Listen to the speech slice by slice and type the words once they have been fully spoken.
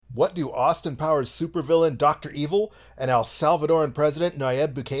What do Austin Powers supervillain Dr. Evil and El Salvadoran President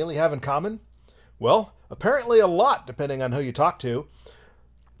Nayib Bukele have in common? Well, apparently a lot, depending on who you talk to.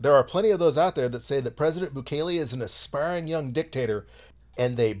 There are plenty of those out there that say that President Bukele is an aspiring young dictator,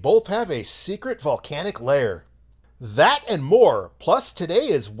 and they both have a secret volcanic lair. That and more. Plus, today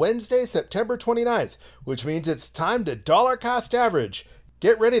is Wednesday, September 29th, which means it's time to dollar cost average.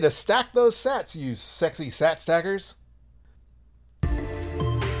 Get ready to stack those sats, you sexy sat stackers.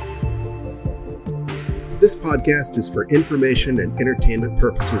 This podcast is for information and entertainment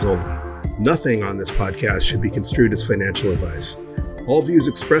purposes only. Nothing on this podcast should be construed as financial advice. All views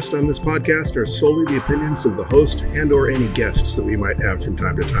expressed on this podcast are solely the opinions of the host and or any guests that we might have from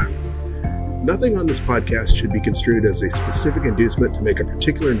time to time. Nothing on this podcast should be construed as a specific inducement to make a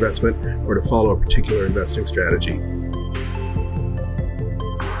particular investment or to follow a particular investing strategy.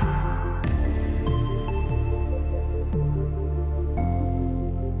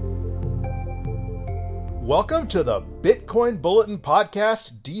 Welcome to the Bitcoin Bulletin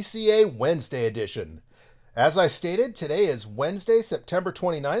Podcast DCA Wednesday edition. As I stated, today is Wednesday, September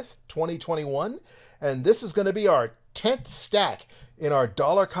 29th, 2021, and this is going to be our 10th stack in our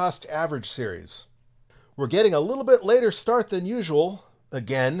dollar cost average series. We're getting a little bit later start than usual,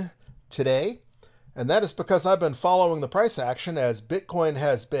 again, today, and that is because I've been following the price action as Bitcoin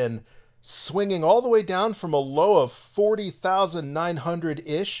has been swinging all the way down from a low of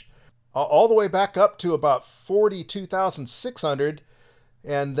 40,900-ish all the way back up to about 42,600,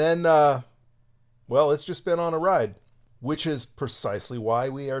 and then, it's just been on a ride, which is precisely why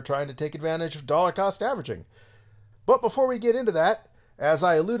we are trying to take advantage of dollar cost averaging. But before we get into that, as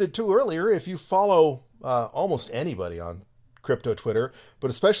I alluded to earlier, if you follow almost anybody on crypto Twitter,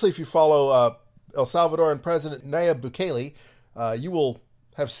 but especially if you follow El Salvadoran President Nayib Bukele, you will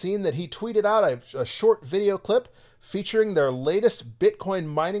have seen that he tweeted out a short video clip featuring their latest Bitcoin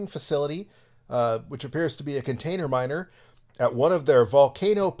mining facility, which appears to be a container miner, at one of their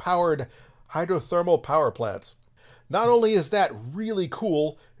volcano-powered hydrothermal power plants. Not only is that really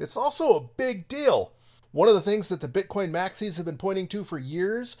cool, it's also a big deal. One of the things that the Bitcoin maxis have been pointing to for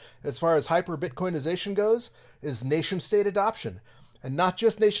years, as far as hyper-Bitcoinization goes, is nation-state adoption. And not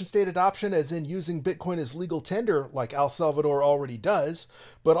just nation-state adoption as in using Bitcoin as legal tender like El Salvador already does,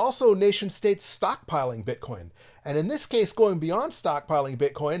 but also nation-states stockpiling Bitcoin. And in this case, going beyond stockpiling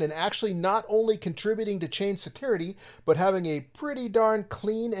Bitcoin and actually not only contributing to chain security, but having a pretty darn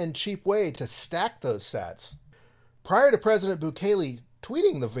clean and cheap way to stack those sats. Prior to President Bukele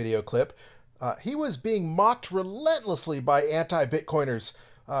tweeting the video clip, he was being mocked relentlessly by anti-Bitcoiners.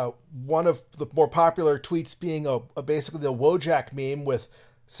 One of the more popular tweets being basically the Wojak meme with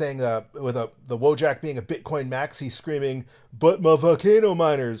saying the Wojak being a Bitcoin maxi screaming, "But my volcano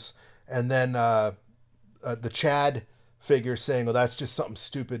miners," and then the Chad figure saying, "Well, that's just something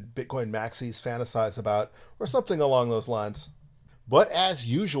stupid Bitcoin maxis fantasize about," or something along those lines. But as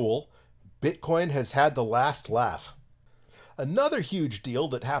usual, Bitcoin has had the last laugh. Another huge deal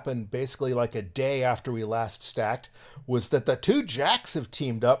that happened basically like a day after we last stacked was that the two Jacks have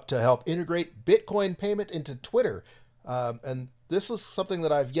teamed up to help integrate Bitcoin payment into Twitter. And this is something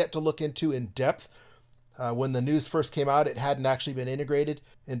that I've yet to look into in depth. When the news first came out, it hadn't actually been integrated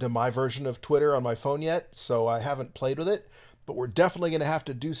into my version of Twitter on my phone yet, so I haven't played with it, but we're definitely going to have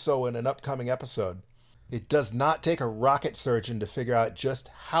to do so in an upcoming episode. It does not take a rocket surgeon to figure out just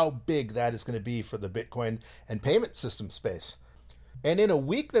how big that is going to be for the Bitcoin and payment system space. And in a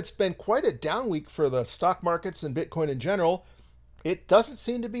week that's been quite a down week for the stock markets and Bitcoin in general, it doesn't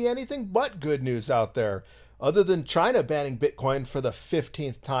seem to be anything but good news out there. Other than China banning Bitcoin for the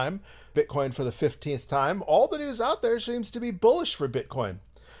 15th time, all the news out there seems to be bullish for Bitcoin.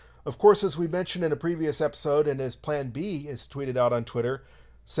 Of course, as we mentioned in a previous episode, and as Plan B is tweeted out on Twitter,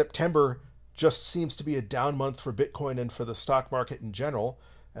 September just seems to be a down month for Bitcoin and for the stock market in general,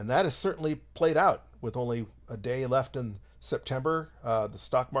 and that has certainly played out with only a day left in September. The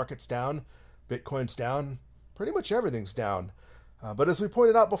stock market's down, Bitcoin's down, pretty much everything's down. But as we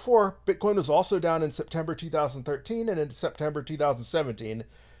pointed out before, Bitcoin was also down in September 2013 and in September 2017,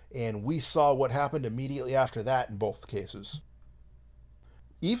 and we saw what happened immediately after that in both cases.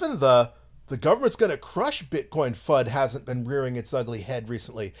 Even the government's going to crush Bitcoin FUD hasn't been rearing its ugly head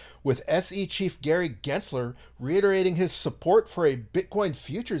recently, with SE Chief Gary Gensler reiterating his support for a Bitcoin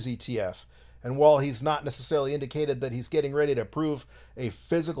futures ETF. And while he's not necessarily indicated that he's getting ready to approve a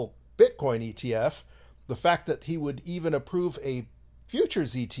physical Bitcoin ETF, the fact that he would even approve a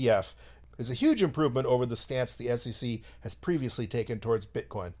futures ETF is a huge improvement over the stance the SEC has previously taken towards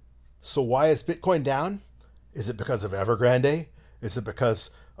Bitcoin. So why is Bitcoin down? Is it because of Evergrande? Is it because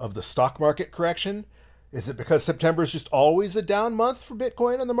of the stock market correction? Is it because September is just always a down month for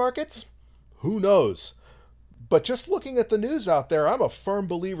Bitcoin in the markets? Who knows? But just looking at the news out there, I'm a firm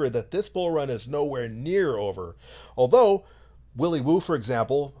believer that this bull run is nowhere near over. Although Willy Woo, for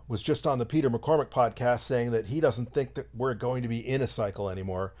example, was just on the Peter McCormack podcast saying that he doesn't think that we're going to be in a cycle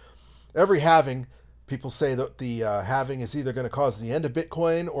anymore. Every halving, people say that the halving is either going to cause the end of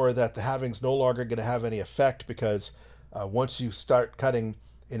Bitcoin or that the halving's no longer going to have any effect because once you start cutting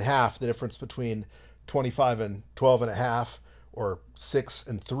in half the difference between 25 and 12 and a half or 6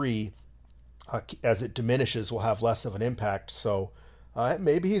 and 3, as it diminishes, will have less of an impact. So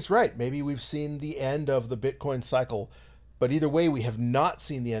maybe he's right. Maybe we've seen the end of the Bitcoin cycle. But either way, we have not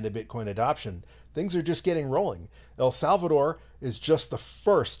seen the end of Bitcoin adoption. Things are just getting rolling. El Salvador is just the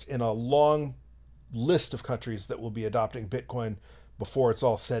first in a long list of countries that will be adopting Bitcoin before it's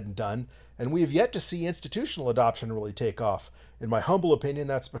all said and done. And we have yet to see institutional adoption really take off. In my humble opinion,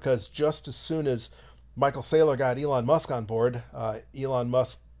 that's because just as soon as Michael Saylor got Elon Musk on board, Elon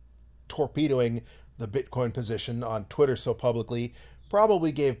Musk torpedoing the Bitcoin position on Twitter so publicly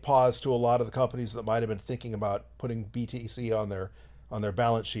probably gave pause to a lot of the companies that might have been thinking about putting BTC on their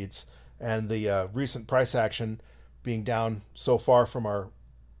balance sheets. And the recent price action being down so far from our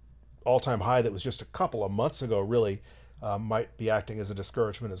all-time high that was just a couple of months ago really might be acting as a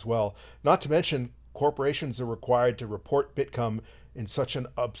discouragement as well. Not to mention, corporations are required to report Bitcoin in such an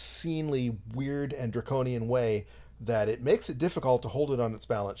obscenely weird and draconian way that it makes it difficult to hold it on its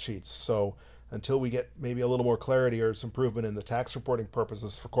balance sheets. So until we get maybe a little more clarity or some improvement in the tax reporting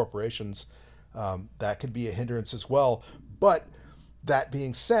purposes for corporations, that could be a hindrance as well. But that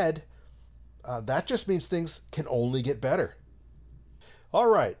being said, that just means things can only get better. All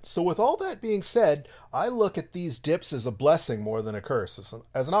right, so with all that being said, I look at these dips as a blessing more than a curse,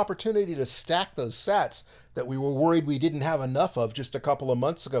 as an opportunity to stack those sats that we were worried we didn't have enough of just a couple of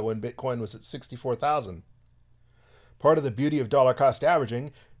months ago when Bitcoin was at 64,000. Part of the beauty of dollar cost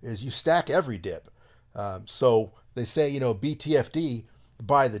averaging is you stack every dip. So they say, BTFD,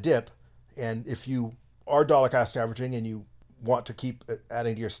 buy the dip. And if you are dollar cost averaging and you want to keep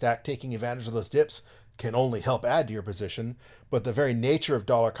adding to your stack, taking advantage of those dips can only help add to your position. But the very nature of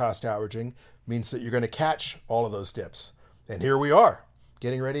dollar cost averaging means that you're going to catch all of those dips. And here we are,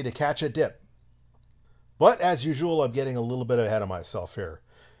 getting ready to catch a dip. But as usual, I'm getting a little bit ahead of myself here.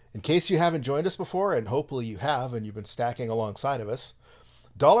 In case you haven't joined us before, and hopefully you have and you've been stacking alongside of us,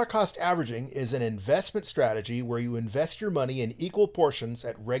 dollar cost averaging is an investment strategy where you invest your money in equal portions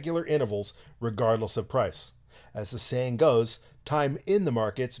at regular intervals regardless of price. As the saying goes, time in the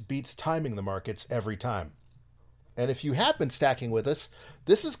markets beats timing the markets every time. And if you have been stacking with us,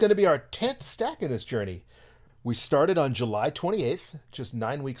 this is going to be our 10th stack in this journey. We started on July 28th, just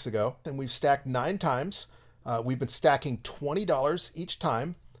 9 weeks ago, and we've stacked 9 times. We've been stacking $20 each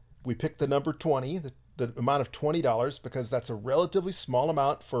time. We picked the number 20, the amount of $20, because that's a relatively small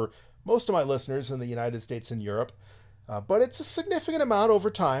amount for most of my listeners in the United States and Europe. But it's a significant amount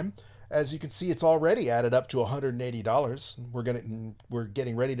over time. As you can see, it's already added up to $180. We're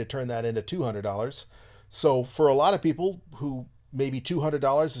getting ready to turn that into $200. So for a lot of people who maybe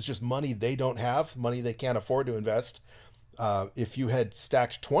 $200 is just money they don't have, money they can't afford to invest, if you had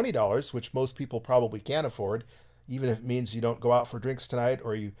stacked $20, which most people probably can't afford, even if it means you don't go out for drinks tonight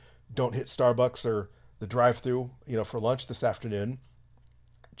or you don't hit Starbucks or the drive-thru, for lunch this afternoon,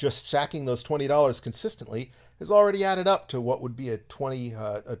 just stacking those $20 consistently has already added up to what would be a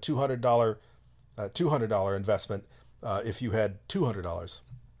 $200 investment if you had $200.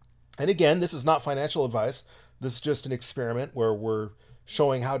 And again, this is not financial advice. This is just an experiment where we're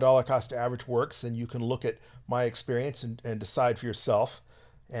showing how dollar cost average works, and you can look at my experience and decide for yourself.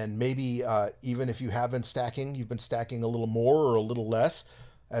 And maybe even if you have been stacking, you've been stacking a little more or a little less.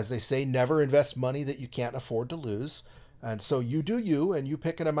 As they say, never invest money that you can't afford to lose. And so you do you, and you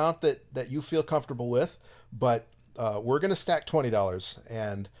pick an amount that you feel comfortable with. But we're going to stack $20.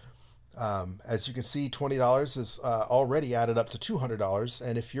 And as you can see, $20 is already added up to $200.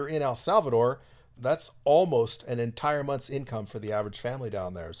 And if you're in El Salvador, that's almost an entire month's income for the average family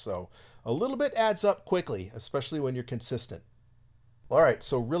down there. So a little bit adds up quickly, especially when you're consistent. All right,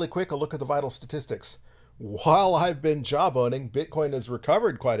 so really quick, a look at the vital statistics. While I've been jawboning, Bitcoin has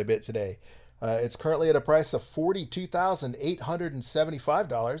recovered quite a bit today. It's currently at a price of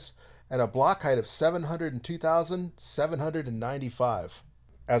 $42,875 and a block height of 702,795.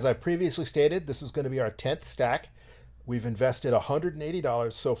 As I previously stated, this is going to be our 10th stack. We've invested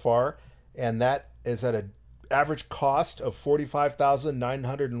 $180 so far, and that is at an average cost of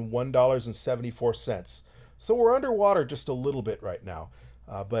 $45,901.74. So we're underwater just a little bit right now.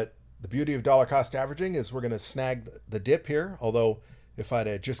 But the beauty of dollar cost averaging is we're going to snag the dip here, although If I'd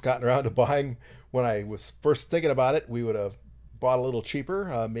have just gotten around to buying when I was first thinking about it, we would have bought a little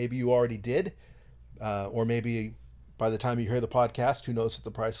cheaper. Maybe you already did, or maybe by the time you hear the podcast, who knows what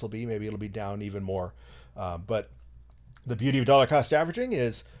the price will be? Maybe it'll be down even more. But the beauty of dollar cost averaging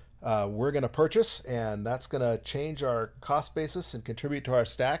is we're going to purchase, and that's going to change our cost basis and contribute to our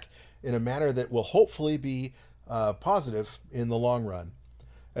stack in a manner that will hopefully be positive in the long run.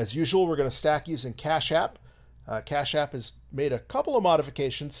 As usual, we're going to stack using Cash App. Cash App has made a couple of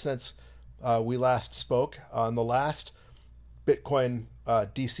modifications since we last spoke. On the last Bitcoin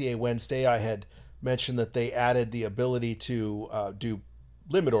DCA Wednesday, I had mentioned that they added the ability to do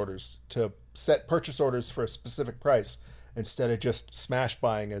limit orders, to set purchase orders for a specific price instead of just smash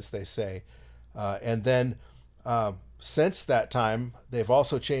buying, as they say. And then since that time, they've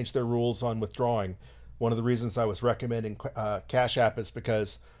also changed their rules on withdrawing. One of the reasons I was recommending Cash App is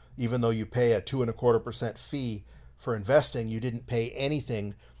because even though you pay a 2.25% fee for investing, you didn't pay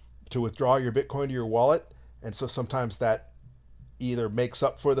anything to withdraw your Bitcoin to your wallet. And so sometimes that either makes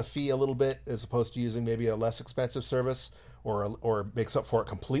up for the fee a little bit as opposed to using maybe a less expensive service, or makes up for it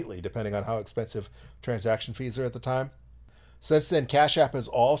completely depending on how expensive transaction fees are at the time. Since then, Cash App has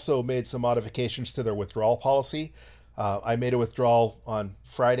also made some modifications to their withdrawal policy. I made a withdrawal on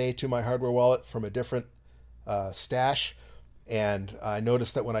Friday to my hardware wallet from a different stash, and I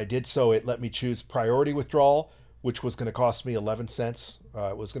noticed that when I did so, it let me choose priority withdrawal, which was going to cost me 11 cents.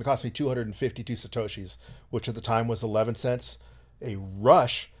 It was going to cost me 252 Satoshis, which at the time was 11 cents. A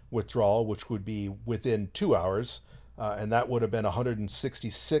rush withdrawal, which would be within 2 hours, and that would have been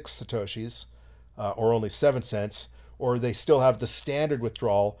 166 Satoshis, or only 7 cents. Or they still have the standard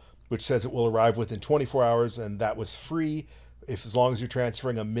withdrawal, which says it will arrive within 24 hours, and that was free as long as you're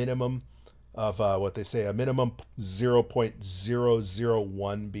transferring a minimum of what they say, a minimum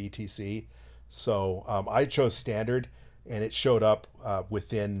 0.001 BTC. So I chose standard, and it showed up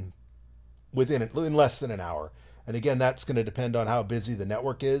in less than an hour. And again, that's going to depend on how busy the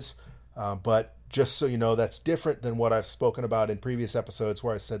network is. But just so you know, that's different than what I've spoken about in previous episodes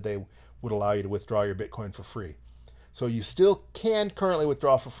where I said they would allow you to withdraw your Bitcoin for free. So you still can currently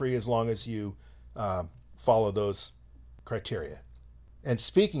withdraw for free as long as you follow those criteria. And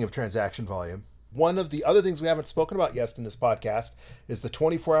speaking of transaction volume, one of the other things we haven't spoken about yet in this podcast is the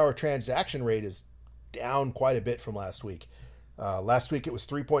 24-hour transaction rate is down quite a bit from last week. Last week it was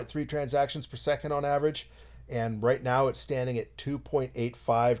 3.3 transactions per second on average, and right now it's standing at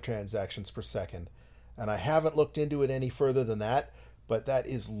 2.85 transactions per second. And I haven't looked into it any further than that, but that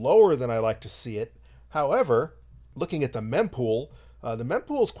is lower than I like to see it. However, looking at the mempool, the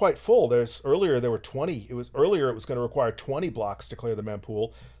mempool is quite full. Earlier there were 20. It was going to require 20 blocks to clear the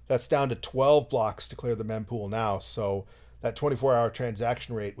mempool. That's down to 12 blocks to clear the mempool now. So that 24-hour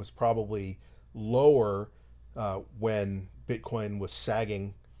transaction rate was probably lower when Bitcoin was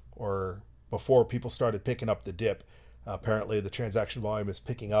sagging or before people started picking up the dip. Apparently the transaction volume is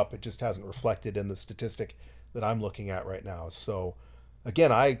picking up. It just hasn't reflected in the statistic that I'm looking at right now. So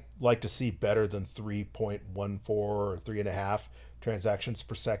again, I like to see better than 3.14 or 3.5 transactions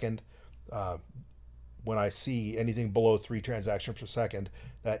per second. When I see anything below 3 transactions per second,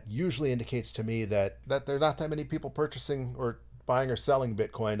 that usually indicates to me that there are not that many people purchasing or buying or selling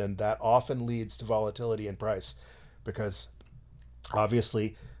Bitcoin, and that often leads to volatility in price, because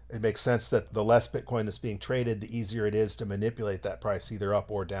obviously it makes sense that the less Bitcoin that's being traded, the easier it is to manipulate that price either up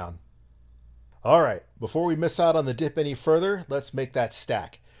or down. All right, before we miss out on the dip any further, let's make that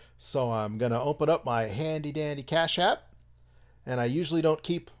stack. So I'm going to open up my handy dandy Cash App, and I usually don't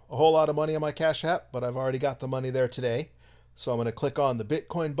keep a whole lot of money on my Cash App, but I've already got the money there today. So I'm going to click on the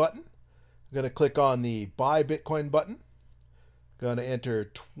Bitcoin button. I'm going to click on the Buy Bitcoin button. I'm going to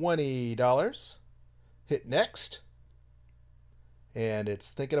enter $20, hit Next, and it's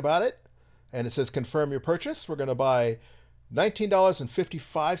thinking about it, and it says confirm your purchase. We're going to buy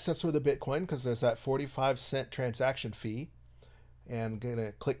 $19.55 worth of Bitcoin because there's that 45-cent transaction fee. And I'm going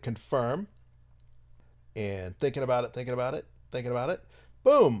to click confirm. And thinking about it.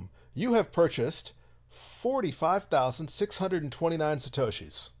 Boom! You have purchased 45,629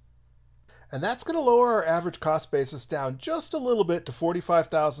 Satoshis. And that's going to lower our average cost basis down just a little bit to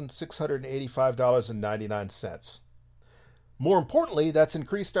 $45,685.99. More importantly, that's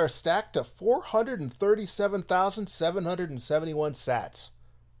increased our stack to 437,771 sats.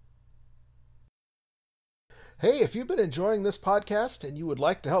 Hey, if you've been enjoying this podcast and you would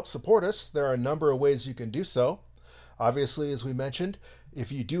like to help support us, there are a number of ways you can do so. Obviously, as we mentioned,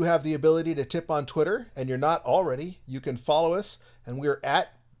 if you do have the ability to tip on Twitter and you're not already, you can follow us, and we're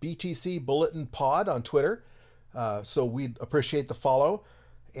at BTC Bulletin Pod on Twitter. So we'd appreciate the follow.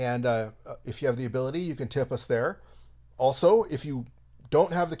 And if you have the ability, you can tip us there. Also, if you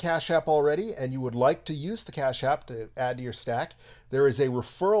don't have the Cash App already and you would like to use the Cash App to add to your stack, there is a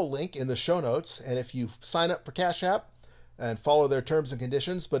referral link in the show notes. And if you sign up for Cash App and follow their terms and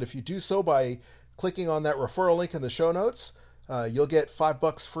conditions, but if you do so by clicking on that referral link in the show notes, you'll get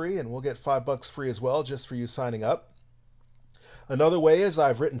 $5 free, and we'll get $5 free as well just for you signing up. Another way is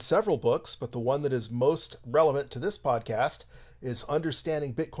I've written several books, but the one that is most relevant to this podcast is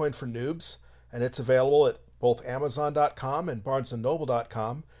Understanding Bitcoin for Noobs, and it's available at both Amazon.com and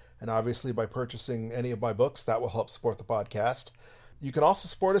BarnesandNoble.com, and obviously by purchasing any of my books, that will help support the podcast. You can also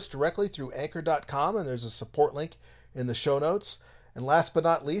support us directly through Anchor.com, and there's a support link in the show notes. And last but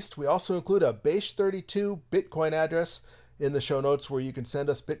not least, we also include a Base32 Bitcoin address in the show notes where you can send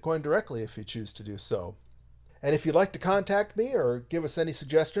us Bitcoin directly if you choose to do so. And if you'd like to contact me or give us any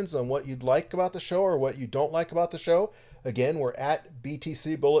suggestions on what you'd like about the show or what you don't like about the show, again, we're at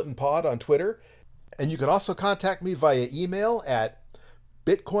BTC Bulletin Pod on Twitter. And you can also contact me via email at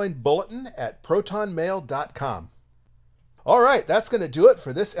bitcoinbulletin@protonmail.com. All right, that's going to do it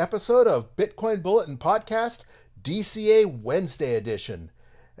for this episode of Bitcoin Bulletin Podcast, DCA Wednesday edition.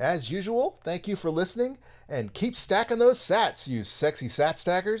 As usual, thank you for listening, and keep stacking those sats, you sexy sat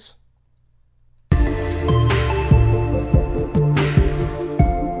stackers.